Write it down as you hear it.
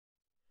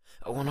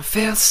I wanna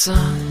feel the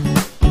sun,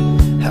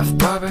 have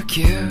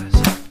barbecues.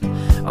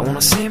 I wanna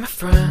see my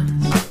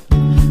friends,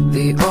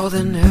 the old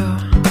and new.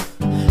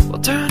 We'll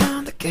turn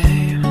on the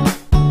game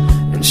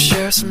and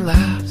share some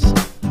laughs,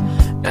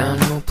 and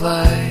we'll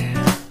play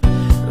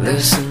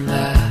this and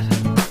that.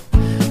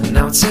 And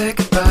now we'll say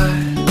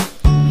goodbye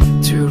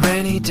to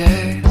rainy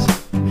days,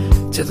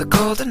 to the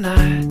colder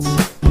nights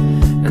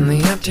and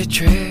the empty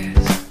trees.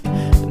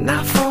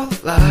 Now full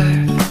of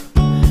life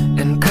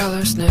and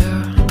colors new,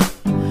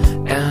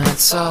 and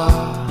it's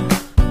all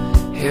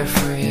here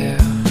for you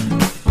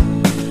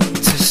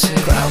to see.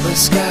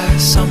 Cloudless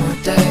skies, summer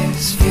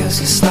days, feels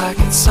just like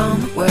it's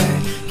on the way.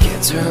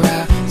 Kids are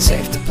out,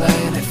 safe to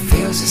play, and it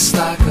feels just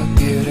like a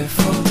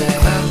beautiful day.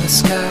 Cloudless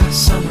skies,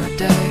 summer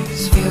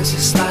days, feels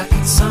just like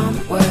it's on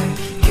the way.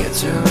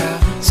 Kids are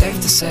out, safe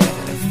to say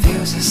that it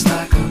feels just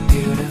like a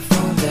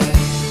beautiful day.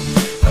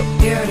 A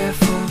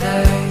beautiful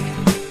day,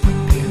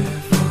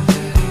 beautiful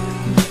day,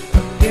 a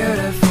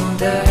beautiful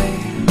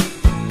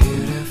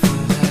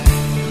day.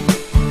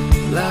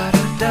 La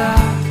da da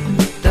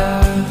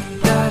da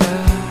da da,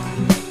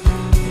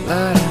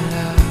 la da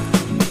da.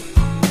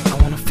 I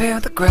wanna feel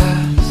the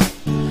grass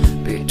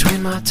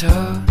between my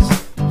toes.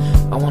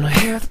 I wanna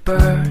hear the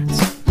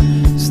birds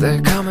as they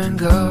come and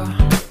go.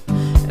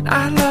 And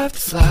I'd love to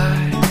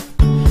fly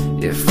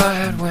if I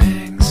had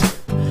wings,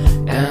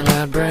 and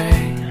I'd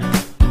bring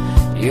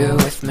you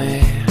with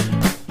me.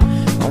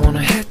 I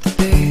wanna hit the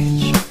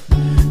beach,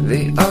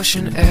 the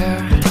ocean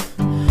air,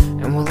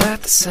 and we'll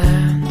let the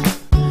sand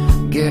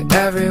get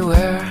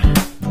everywhere.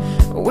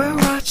 We'll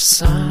watch the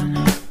sun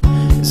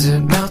as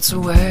it melts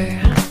away,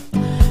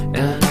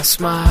 and I'll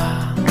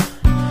smile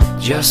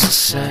just the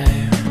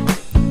same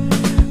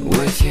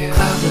with you.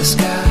 Cloudless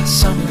skies,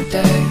 summer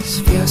days,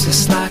 feels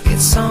just like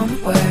it's on the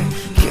way.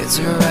 Kids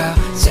are out,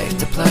 safe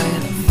to play,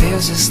 and it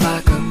feels just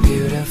like a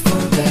beautiful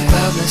day.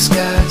 Cloudless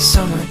skies,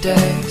 summer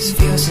days,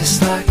 feels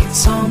just like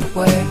it's on the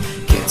way.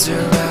 Kids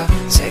are out,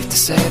 safe to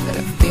say that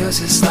it feels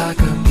just like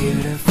a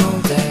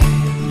beautiful day.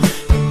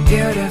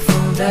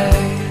 Beautiful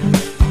day,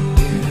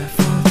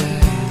 beautiful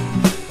day,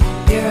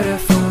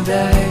 beautiful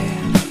day,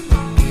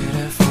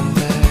 beautiful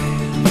day.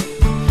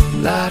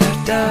 La da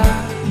da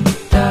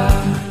da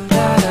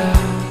da da,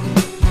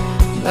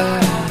 la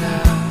da da.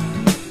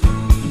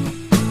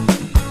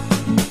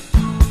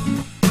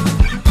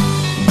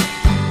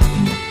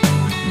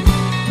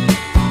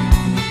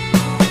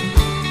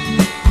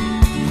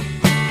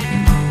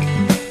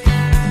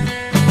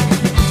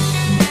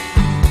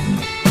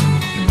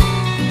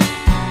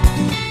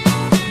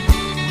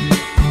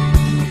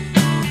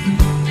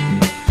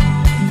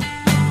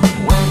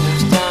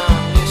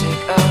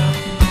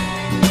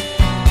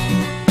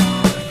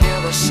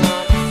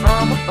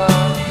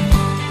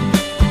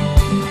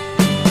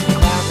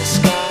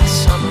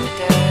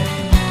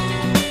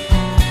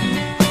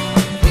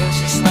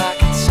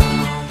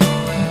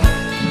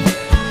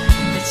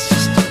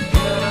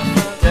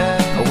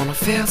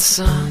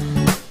 Sun,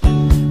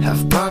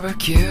 have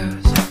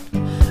barbecues.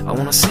 I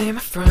wanna see my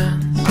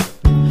friends,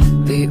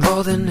 the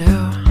old and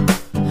new.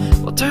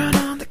 We'll turn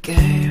on the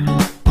game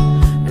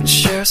and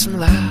share some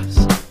laughs,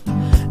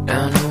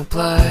 and we'll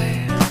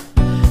play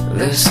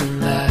this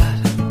and that.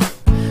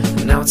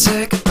 And now we'll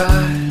say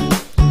goodbye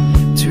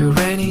to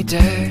rainy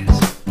days,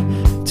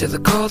 to the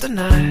colder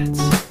nights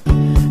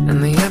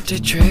and the empty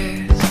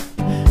trees.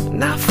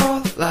 Now full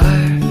of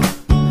life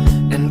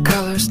and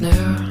colors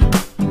new,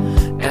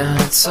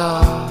 and it's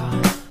all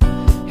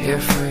here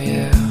for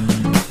you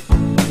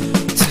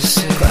to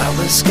see.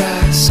 Cloudless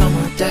skies,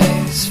 summer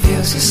days,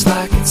 feels just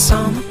like it's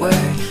on the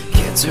way.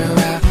 Kids are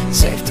out,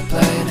 safe to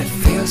play, and it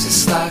feels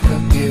just like a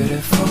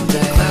beautiful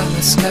day.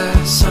 Cloudless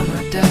skies,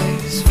 summer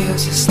days,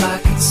 feels just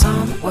like it's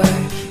on the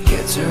way.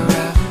 Kids are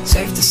out,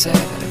 safe to say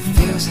that it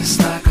feels just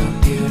like a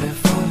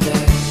beautiful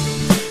day.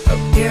 A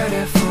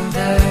beautiful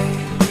day,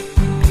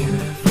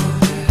 beautiful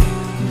day,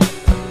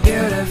 a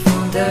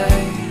beautiful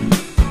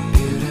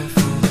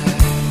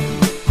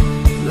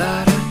day.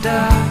 La da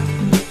da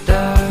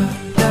da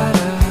da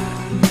da,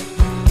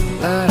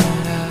 la da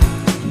da.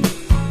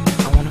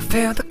 I wanna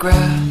feel the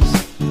grass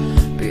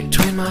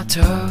between my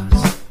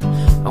toes.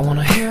 I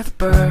wanna hear the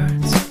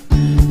birds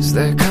as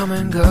they come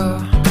and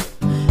go.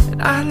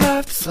 And I'd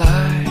love to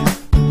fly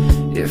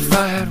if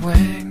I had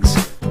wings,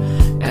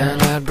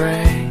 and I'd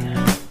bring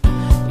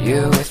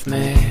you with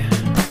me.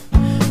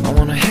 I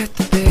wanna hit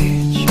the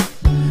beach,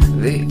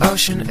 the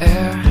ocean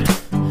air,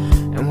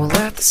 and we'll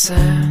let the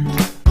sand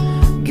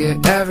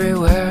get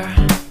everywhere.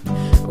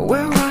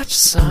 We'll watch the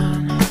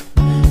sun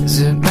as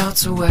it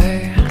melts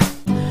away,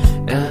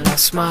 and I'll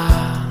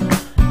smile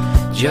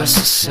just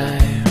the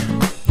same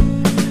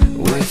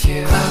with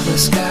you.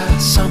 Cloudless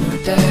skies, summer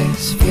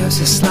days, feels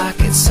just like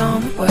it's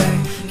on the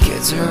way.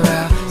 Kids are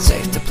out,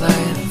 safe to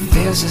play, and it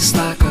feels just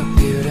like a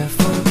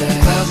beautiful day.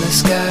 Cloudless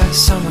skies,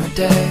 summer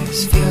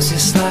days, feels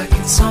just like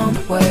it's on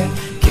the way.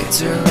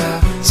 Kids are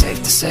out,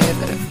 safe to say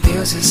that it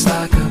feels just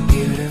like a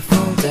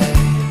beautiful day.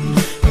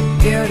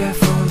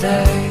 Beautiful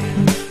day,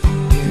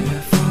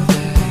 beautiful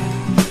day,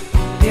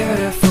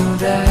 beautiful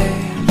day,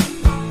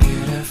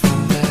 beautiful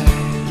day.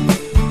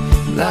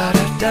 La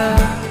da da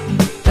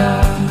da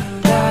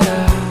da da,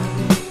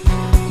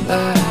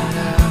 la da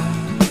da.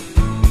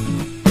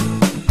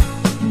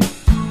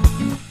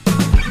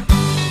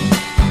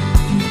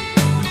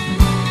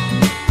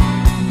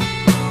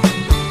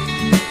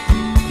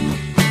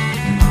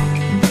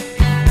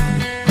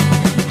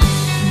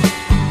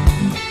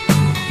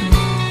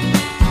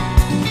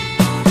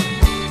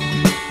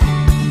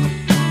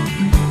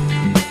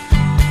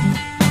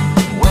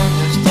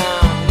 Windows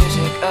down,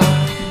 music up.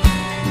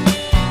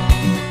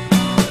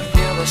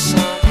 Feel the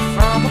sun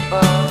from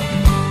above.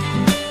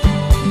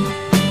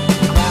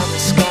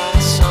 Cloudless sky,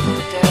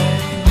 summer day.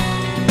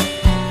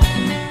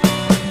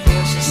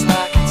 Feels just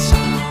like it's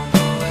on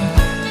the way.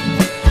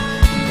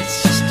 It's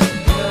just a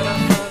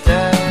beautiful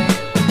day.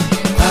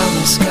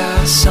 Cloudless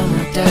sky,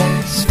 summer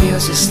days.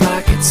 Feels just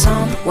like it's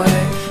on the way.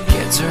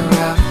 Kids are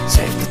out,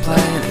 safe to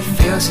play, and it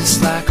feels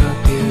just like a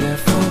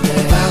beautiful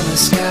day.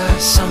 Cloudless sky,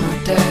 summer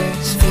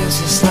days. Feels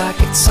just like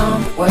it's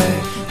on the way.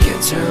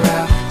 Kids are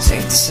out,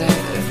 safe to say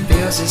that it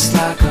feels just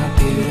like a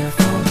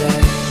beautiful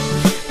day.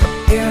 A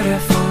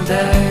beautiful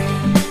day.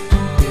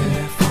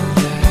 Beautiful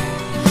day.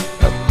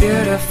 A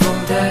beautiful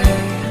day.